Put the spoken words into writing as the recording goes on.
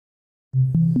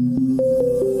In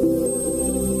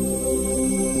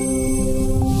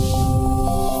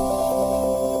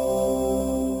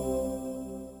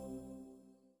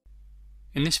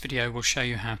this video we'll show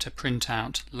you how to print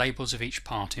out labels of each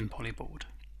part in Polyboard.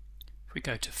 If we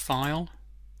go to File,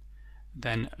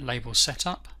 then Label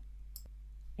Setup,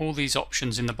 all these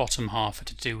options in the bottom half are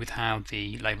to do with how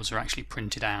the labels are actually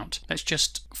printed out. Let's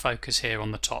just focus here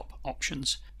on the top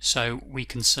options. So we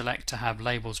can select to have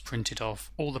labels printed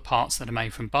of all the parts that are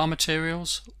made from bar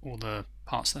materials, all the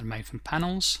parts that are made from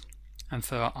panels. And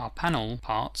for our panel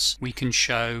parts, we can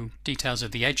show details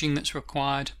of the edging that's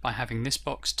required by having this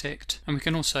box ticked, and we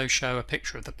can also show a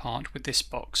picture of the part with this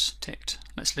box ticked.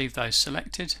 Let's leave those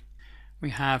selected.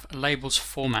 We have labels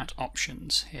format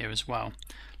options here as well.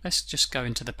 Let's just go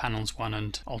into the panels one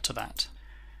and alter that.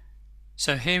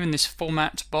 So here in this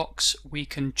format box we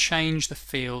can change the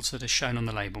fields that are shown on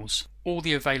the labels. All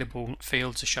the available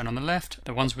fields are shown on the left.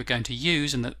 The ones we're going to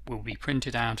use and that will be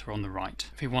printed out are on the right.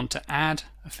 If we want to add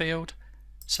a field,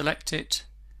 select it,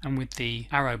 and with the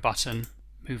arrow button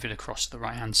move it across to the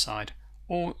right hand side,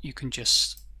 or you can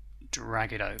just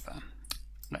drag it over.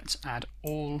 Let's add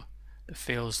all the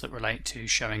fields that relate to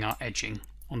showing our edging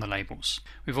on the labels.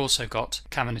 We've also got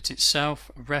cabinet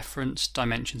itself, reference,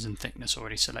 dimensions and thickness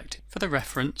already selected. For the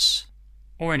reference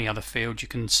or any other field you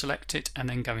can select it and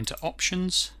then go into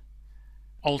options,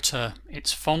 alter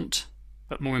its font,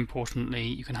 but more importantly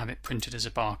you can have it printed as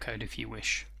a barcode if you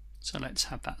wish. So let's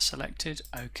have that selected.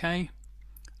 OK,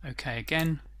 OK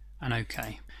again, and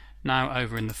OK. Now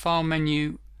over in the File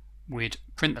menu we'd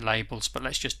print the labels, but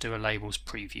let's just do a labels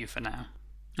preview for now.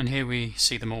 And here we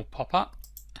see them all pop up.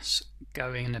 Let's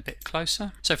go in a bit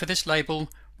closer. So for this label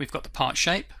we've got the part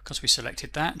shape because we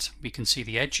selected that. We can see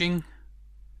the edging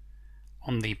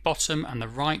on the bottom and the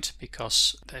right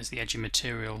because there's the edging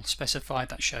material specified.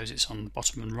 That shows it's on the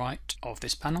bottom and right of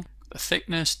this panel. The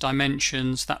thickness,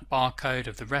 dimensions, that barcode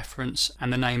of the reference,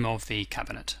 and the name of the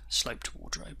cabinet, Sloped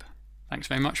Wardrobe. Thanks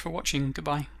very much for watching.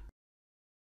 Goodbye.